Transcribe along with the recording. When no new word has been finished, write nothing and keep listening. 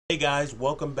Hey guys,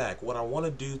 welcome back. What I want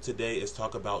to do today is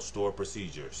talk about stored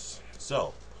procedures.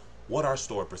 So, what are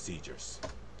stored procedures?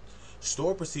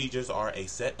 Stored procedures are a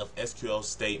set of SQL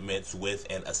statements with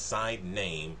an assigned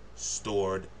name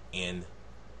stored in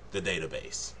the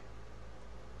database.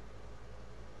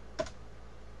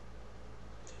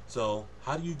 So,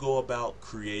 how do you go about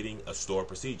creating a stored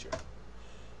procedure?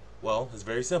 Well, it's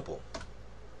very simple.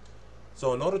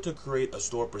 So in order to create a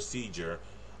stored procedure,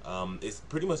 it's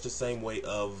pretty much the same way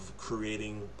of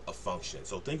creating a function.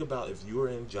 So think about if you were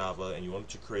in Java and you wanted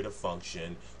to create a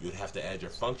function, you would have to add your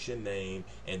function name,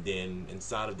 and then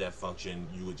inside of that function,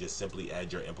 you would just simply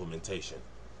add your implementation.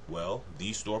 Well,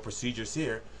 these stored procedures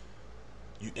here,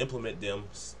 you implement them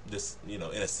in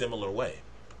a similar way.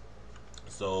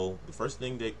 So the first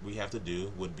thing that we have to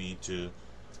do would be to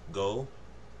go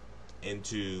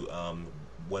into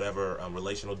whatever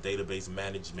relational database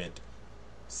management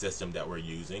system that we're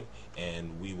using,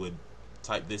 and we would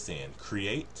type this in: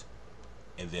 create,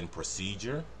 and then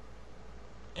procedure,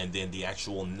 and then the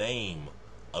actual name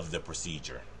of the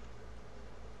procedure.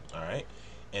 All right,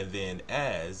 and then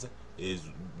as is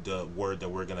the word that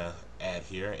we're gonna add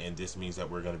here, and this means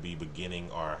that we're gonna be beginning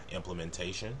our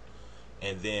implementation.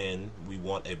 And then we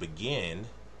want a begin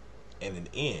and an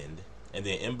end, and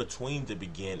then in between the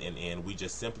begin and end, we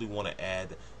just simply want to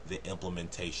add the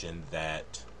implementation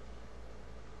that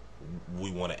we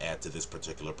want to add to this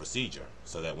particular procedure,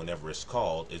 so that whenever it's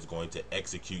called, it's going to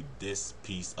execute this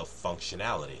piece of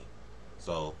functionality.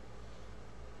 So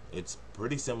it's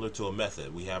pretty similar to a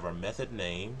method. We have our method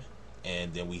name,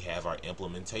 and then we have our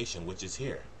implementation, which is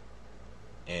here,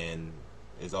 and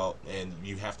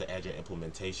you have to add your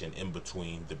implementation in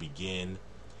between the begin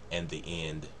and the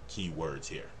end keywords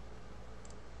here.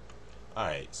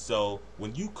 Alright, so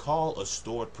when you call a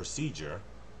stored procedure,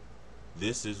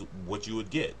 this is what you would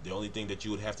get. The only thing that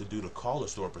you would have to do to call a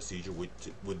stored procedure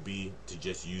would be to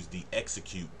just use the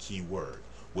execute keyword,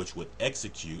 which would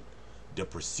execute the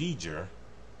procedure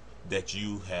that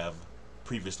you have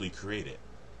previously created.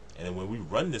 And then when we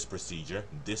run this procedure,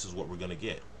 this is what we're going to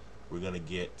get. We're going to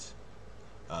get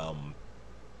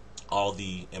all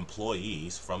the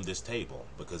employees from this table,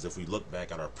 because if we look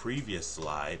back at our previous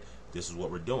slide, this is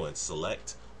what we're doing: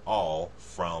 select all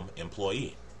from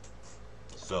employee.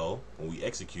 So when we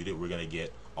execute it, we're going to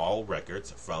get all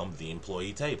records from the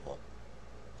employee table.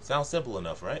 Sounds simple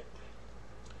enough, right?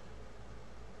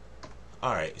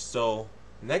 Alright, so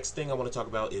next thing I want to talk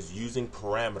about is using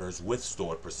parameters with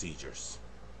stored procedures.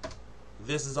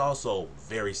 This is also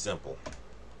very simple.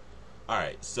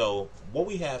 Alright, so what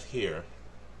we have here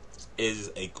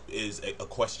is a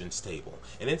questions table,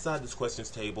 and inside this questions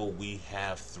table we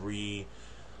have three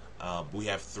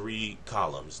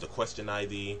columns: the question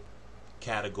ID,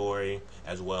 category,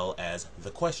 as well as the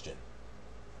question.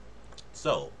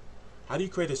 So how do you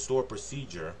create a stored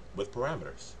procedure with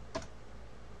parameters?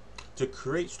 To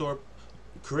create stored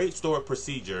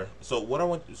procedure, so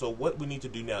what we need to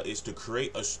do now is to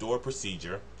create a stored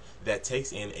procedure that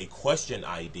takes in a question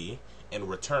ID and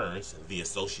returns the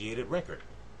associated record.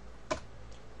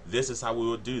 This is how we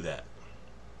would do that.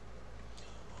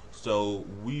 So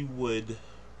we would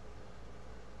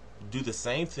do the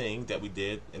same thing that we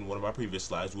did in one of our previous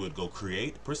slides. We would go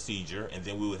create procedure, and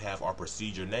then we would have our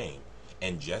procedure name.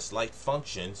 And just like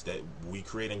functions that we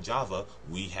create in Java,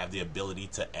 we have the ability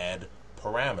to add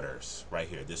parameters right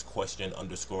here, this question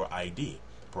underscore ID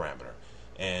parameter.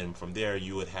 And from there,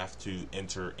 you would have to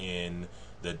enter in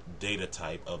the data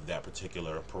type of that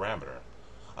particular parameter.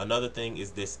 Another thing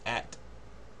is this @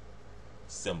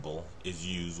 symbol is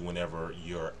used whenever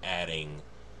you're adding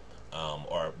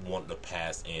or want to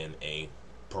pass in a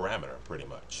parameter, pretty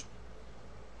much.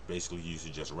 Basically used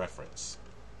to just reference.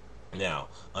 Now,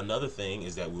 another thing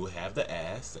is that we will have the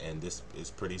as, and this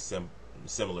is pretty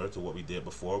similar to what we did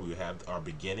before. We would have our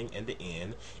beginning and the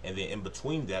end, and then in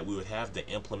between that we would have the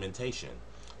implementation.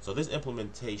 So this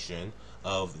implementation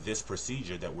of this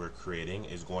procedure that we're creating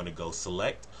is going to go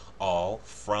select all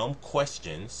from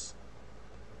questions,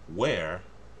 where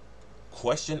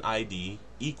question ID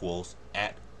equals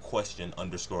 @ question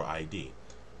underscore ID.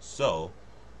 So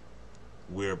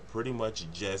we're pretty much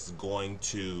just going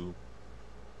to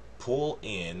pull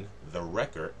in the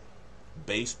record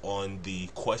based on the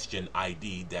question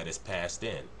ID that is passed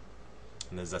in.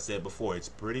 And as I said before, it's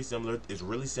pretty similar. It's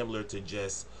really similar to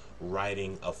just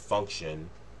writing a function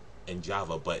in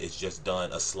Java, but it's just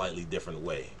done a slightly different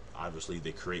way. Obviously,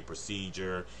 the create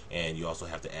procedure, and you also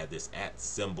have to add this @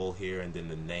 symbol here, and then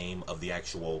the name of the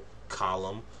actual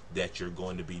column that you're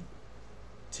going to be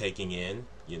taking in,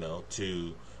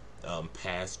 to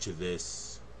pass to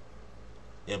this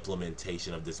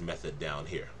implementation of this method down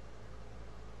here.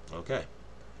 Okay,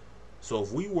 So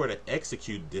if we were to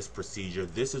execute this procedure,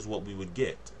 this is what we would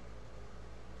get.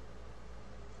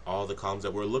 All the columns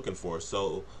that we're looking for.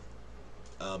 So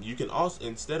you can also,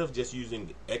 instead of just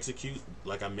using execute,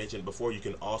 like I mentioned before, you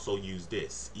can also use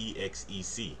this,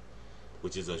 EXEC,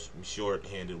 which is a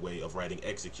short-handed way of writing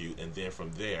execute, and then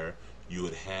from there you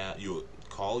would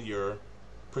call your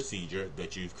procedure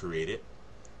that you've created.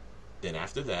 Then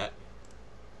after that,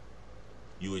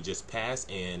 you would just pass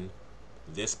in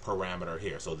this parameter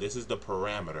here. So this is the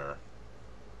parameter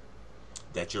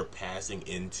that you're passing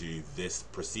into this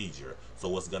procedure. So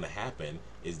what's going to happen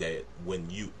is that when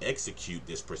you execute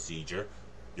this procedure,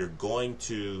 you're going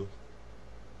to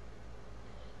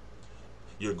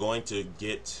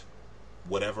get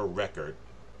whatever record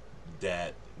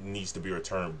that needs to be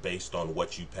returned based on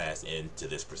what you pass into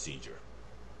this procedure.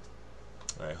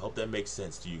 All right, hope that makes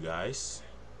sense to you guys.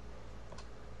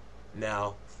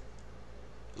 Now,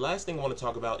 last thing I want to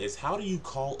talk about is, how do you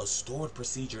call a stored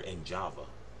procedure in Java?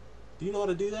 Do you know how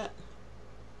to do that?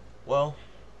 Well,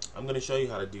 I'm going to show you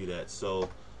how to do that. So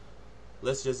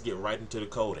let's just get right into the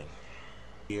coding.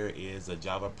 Here is a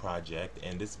Java project,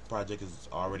 and this project is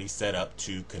already set up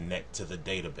to connect to the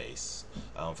database.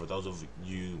 For those of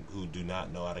you who do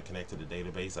not know how to connect to the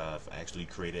database, I've actually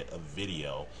created a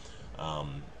video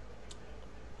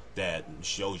that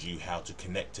shows you how to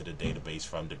connect to the database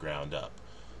from the ground up.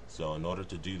 So in order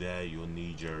to do that, you'll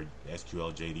need your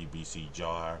SQL JDBC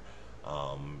jar.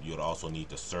 You'll also need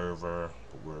the server.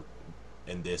 We're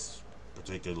in this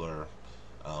particular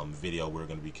video, we're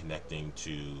going to be connecting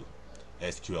to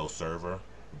SQL Server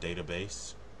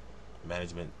database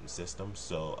management system.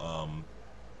 So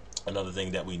another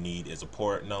thing that we need is a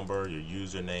port number, your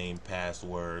username,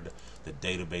 password, the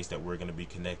database that we're going to be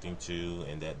connecting to,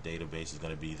 and that database is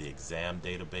going to be the exam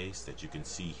database that you can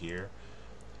see here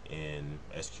in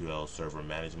SQL Server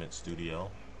Management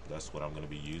Studio. That's what I'm going to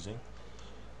be using.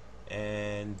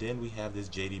 And then we have this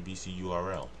JDBC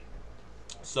URL.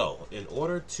 So in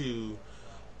order to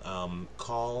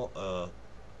call a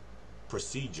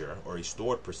procedure or a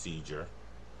stored procedure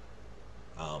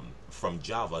from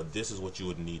Java, this is what you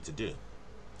would need to do.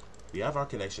 We have our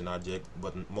connection object,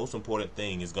 but the most important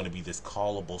thing is going to be this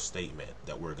callable statement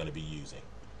that we're going to be using.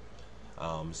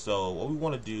 So what we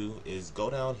want to do is go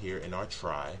down here in our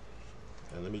try,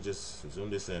 and let me just zoom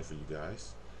this in for you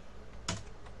guys.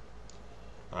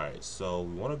 Alright, so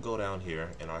we want to go down here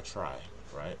in our try,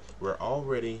 right? We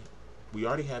already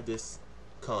have this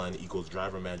con equals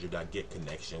driver manager.get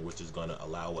connection, which is going to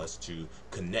allow us to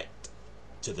connect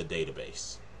to the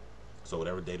database. So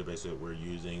whatever database that we're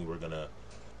using, we're going to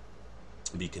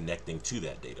be connecting to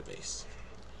that database.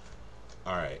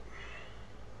 Alright,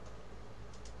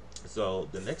 so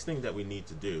the next thing that we need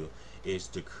to do is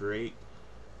to create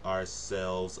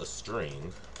ourselves a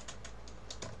string,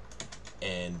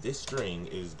 and this string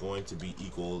is going to be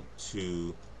equal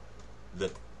to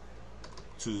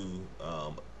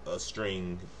a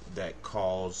string that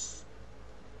calls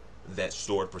that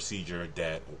stored procedure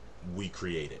that we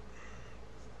created.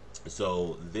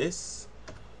 So this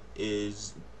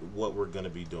is what we're going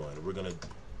to be doing. We're going to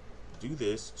do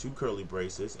this, two curly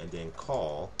braces, and then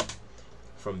call.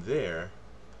 From there,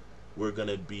 we're going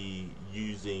to be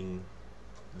using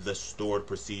the stored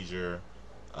procedure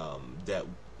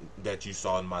that you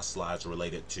saw in my slides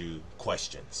related to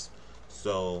questions.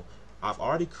 So I've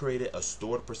already created a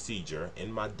stored procedure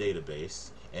in my database,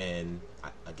 and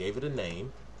I gave it a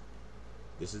name.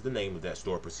 This is the name of that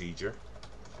stored procedure.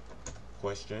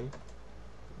 Question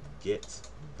get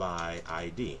by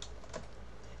ID.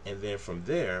 And then from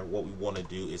there, what we want to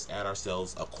do is add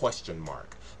ourselves a question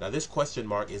mark. Now this question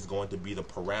mark is going to be the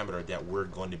parameter that we're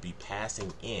going to be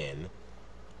passing in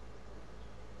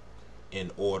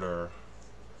order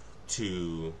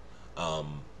to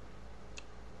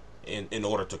in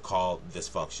order to call this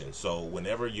function. So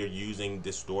whenever you're using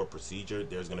this stored procedure,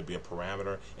 there's going to be a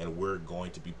parameter, and we're going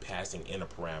to be passing in a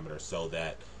parameter so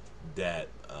that that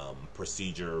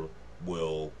procedure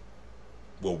will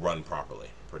run properly,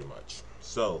 pretty much.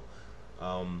 So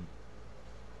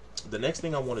the next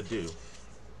thing I want to do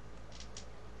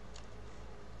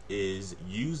is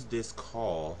use this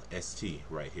call st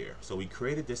right here. So we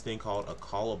created this thing called a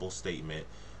callable statement,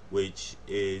 which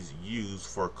is used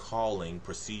for calling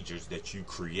procedures that you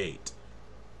create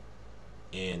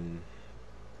in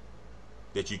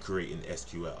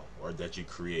SQL, or that you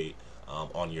create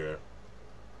on your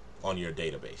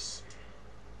database.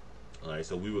 All right,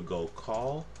 so we would go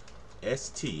call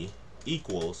st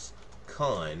equals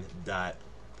con dot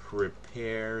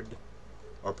prepared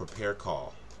or prepare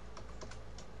call.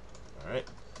 All right,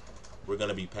 we're going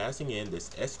to be passing in this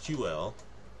SQL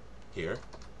here.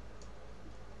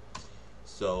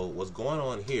 So what's going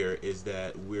on here is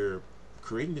that we're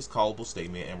creating this callable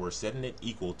statement and we're setting it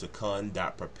equal to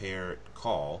con.prepared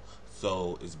call.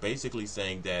 So it's basically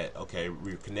saying that, okay,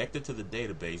 we're connected to the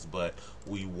database, but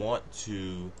we want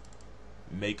to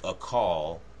make a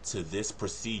call to this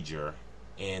procedure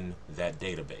in that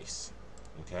database.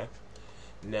 Okay.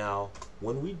 Now,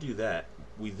 when we do that,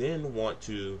 we then want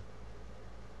to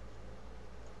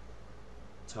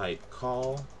type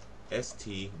call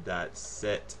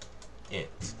st.set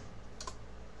int.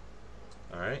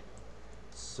 All right.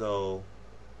 So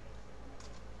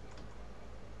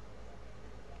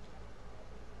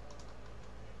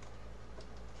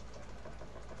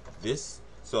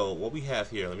what we have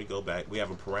here, let me go back. We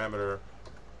have a parameter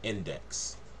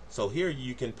index. So here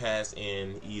you can pass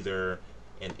in either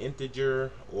an integer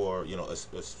or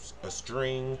a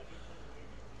string.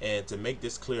 And to make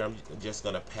this clear, I'm just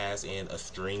going to pass in a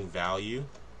string value,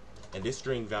 and this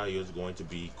string value is going to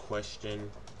be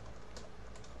question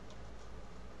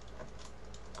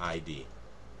ID.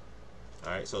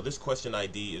 All right, so this question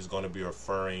ID is going to be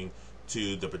referring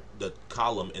to the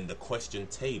column in the question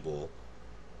table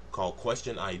called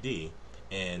question ID,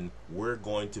 and we're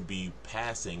going to be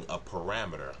passing a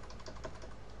parameter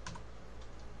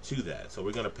to that. So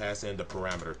we're going to pass in the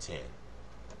parameter 10.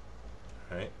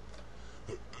 All right.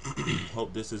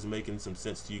 Hope this is making some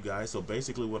sense to you guys. So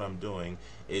basically what I'm doing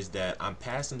is that I'm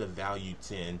passing the value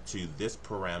 10 to this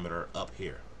parameter up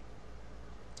here.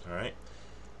 All right.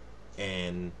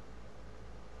 And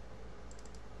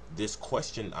this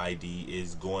question ID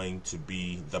is going to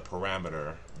be the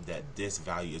parameter that this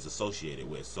value is associated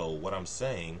with. So what I'm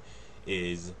saying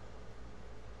is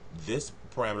this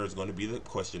parameter is going to be the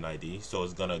question ID. So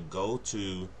it's going to go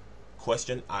to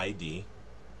question ID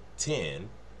 10,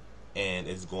 and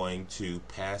it's going to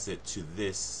pass it to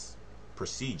this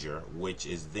procedure, which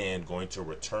is then going to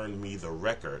return me the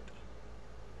record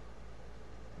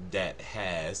that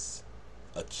has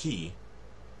a key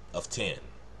of 10.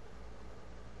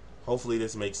 Hopefully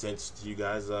this makes sense to you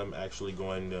guys. I'm actually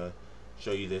going to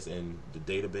show you this in the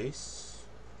database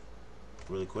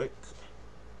really quick.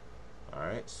 All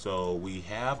right, so we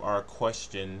have our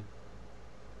question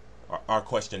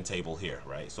table here,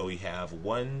 right? So we have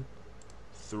 1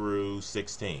 through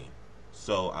 16.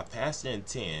 So I passed in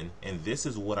 10, and this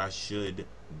is what I should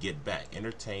get back: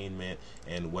 entertainment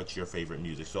and what's your favorite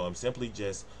music. So I'm simply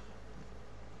just,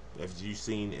 as you've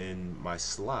seen in my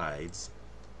slides,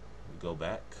 go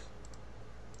back.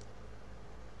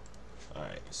 All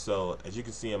right, so as you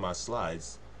can see in my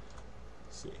slides,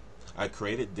 see, I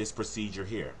created this procedure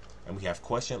here, and we have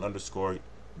question underscore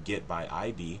get by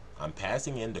ID. I'm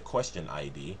passing in the question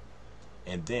ID,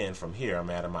 and then from here I'm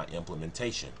adding my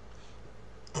implementation.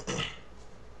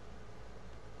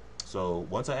 So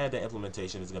once I add the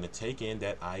implementation, it's going to take in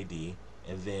that ID,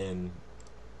 and then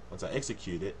once I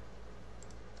execute it,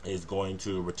 it's going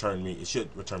to return me, it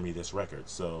should return me this record.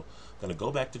 So I'm going to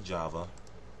go back to Java.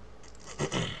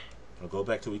 I'll go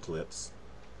back to Eclipse,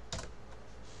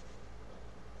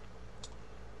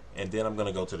 and then I'm going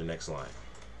to go to the next line.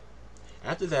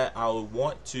 After that, I would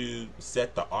want to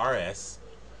set the RS,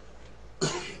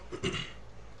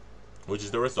 which is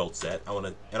the result set. I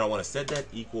want to set that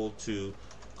equal to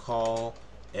call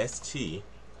st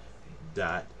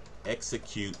dot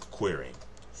execute query.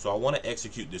 So I want to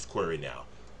execute this query now.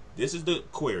 This is the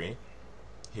query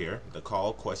here, the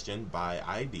call question by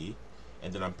ID,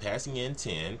 and then I'm passing in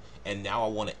 10, and now I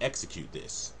want to execute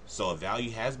this. So a value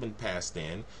has been passed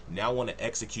in. Now I want to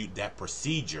execute that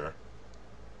procedure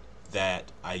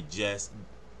that I just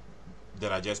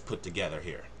put together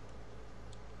here.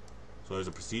 So there's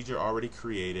a procedure already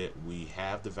created. We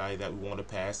have the value that we want to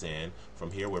pass in. From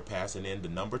here, we're passing in the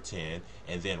number 10,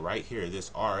 and then right here,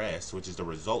 this RS, which is the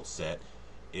result set,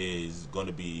 is going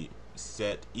to be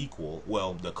set equal.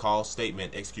 Well, the call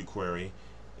statement execute query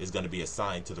is going to be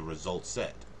assigned to the result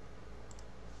set.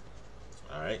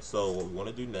 All right. So what we want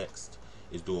to do next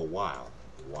is do a while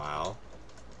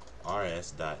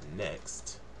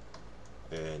rs.next,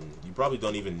 and you probably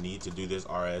don't even need to do this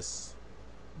rs.next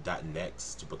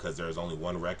because there's only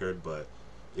one record, but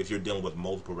if you're dealing with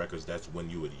multiple records, that's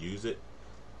when you would use it.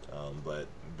 But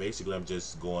basically I'm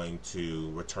just going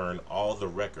to return all the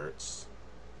records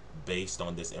based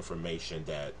on this information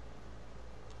that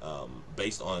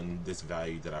based on this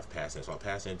value that I've passed in. So I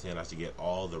pass in 10, I should get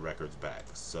all the records back.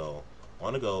 So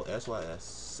on the go, sys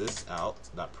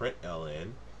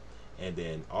sysout.println, and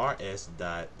then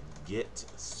rs.get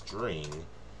string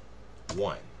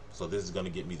 1. So this is going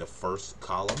to get me the first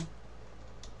column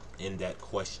in that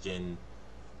question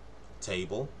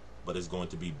table, but it's going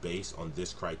to be based on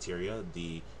this criteria.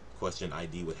 The question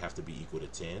ID would have to be equal to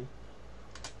 10.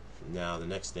 Now the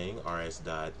next thing,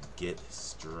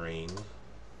 rs.getString,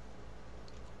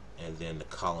 and then the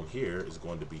column here is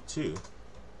going to be 2,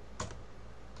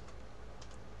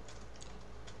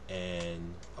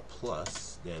 and a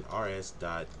plus, then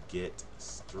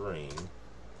rs.getString,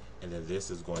 and then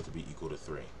this is going to be equal to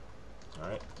 3.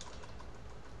 Alright,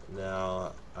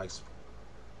 now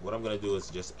what I'm going to do is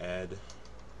just add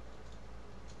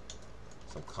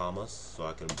some commas so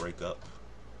I can break up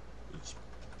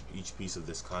each piece of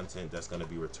this content that's going to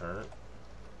be returned.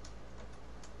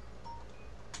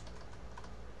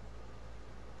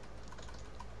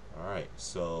 Alright,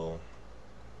 so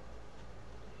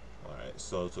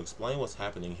to explain what's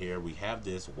happening here, we have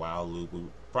this while loop. We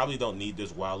probably don't need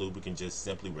this while loop. We can just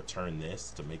simply return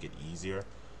this to make it easier.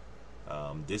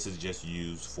 This is just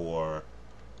used for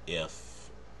if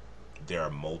there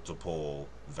are multiple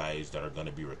values that are going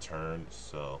to be returned.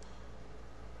 So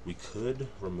we could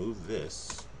remove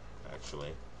this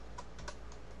actually,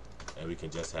 and we can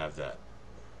just have that.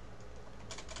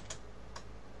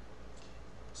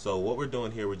 So what we're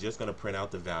doing here, we're just going to print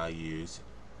out the values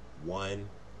 1,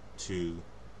 2,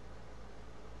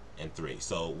 and 3.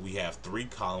 So we have 3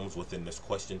 columns within this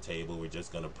question table. We're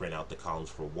just going to print out the columns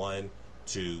for 1,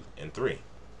 2, and 3.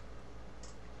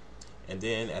 And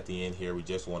then at the end here, we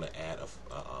just want to add a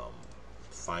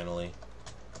finally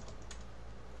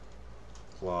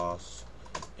clause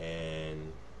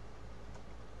and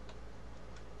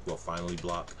go finally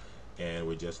block, and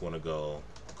we just want to go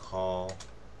call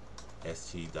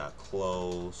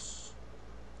st.close,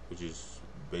 which is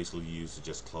basically used to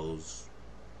just close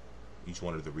each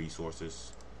one of the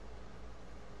resources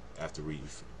after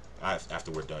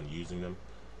we're done using them.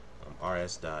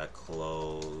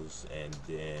 rs.close and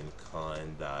then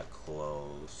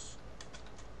con.close.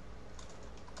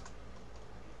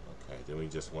 Okay, then we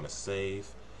just want to save,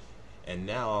 and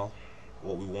now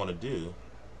what we want to do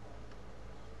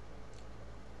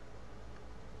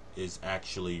is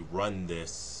actually run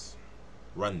this.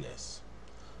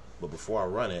 But before I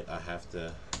run it, I have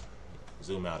to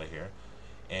zoom out of here,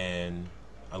 and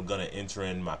I'm going to enter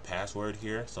in my password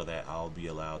here so that I'll be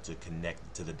allowed to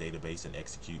connect to the database and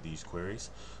execute these queries.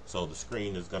 So the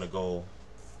screen is going to go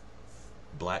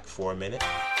black for a minute.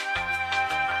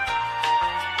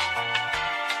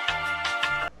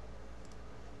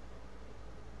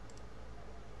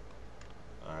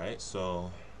 Alright,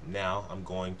 so now I'm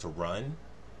going to run.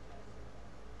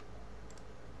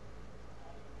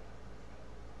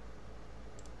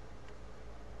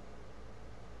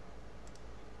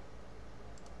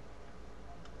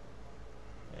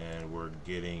 We're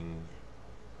getting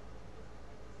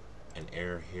an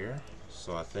error here,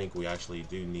 so I think we actually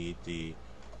do need the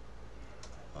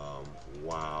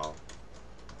while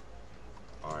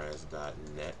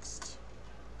rs.next.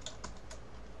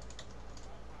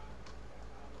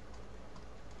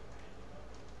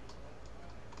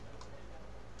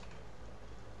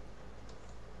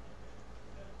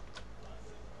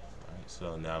 Alright,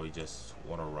 so now we just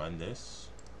want to run this.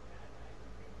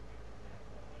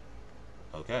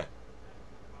 Okay.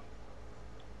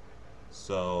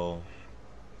 So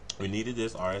we needed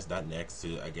this rs.next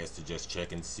to, I guess, to just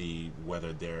check and see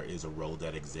whether there is a row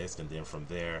that exists, and then from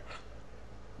there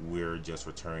we're just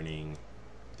returning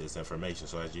this information.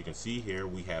 So as you can see here,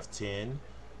 we have 10,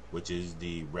 which is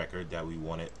the record that we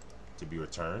wanted to be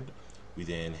returned. We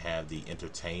then have the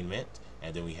entertainment,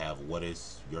 and then we have what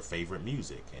is your favorite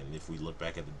music. And if we look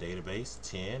back at the database,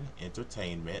 10,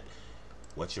 entertainment,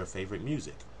 what's your favorite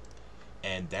music?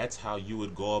 And that's how you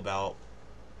would go about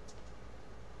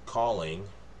calling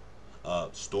a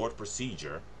stored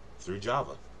procedure through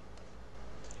Java.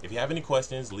 If you have any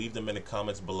questions, leave them in the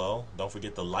comments below. Don't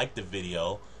forget to like the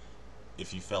video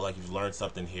if you felt like you've learned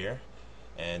something here,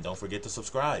 and don't forget to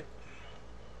subscribe.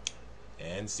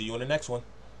 And see you in the next one.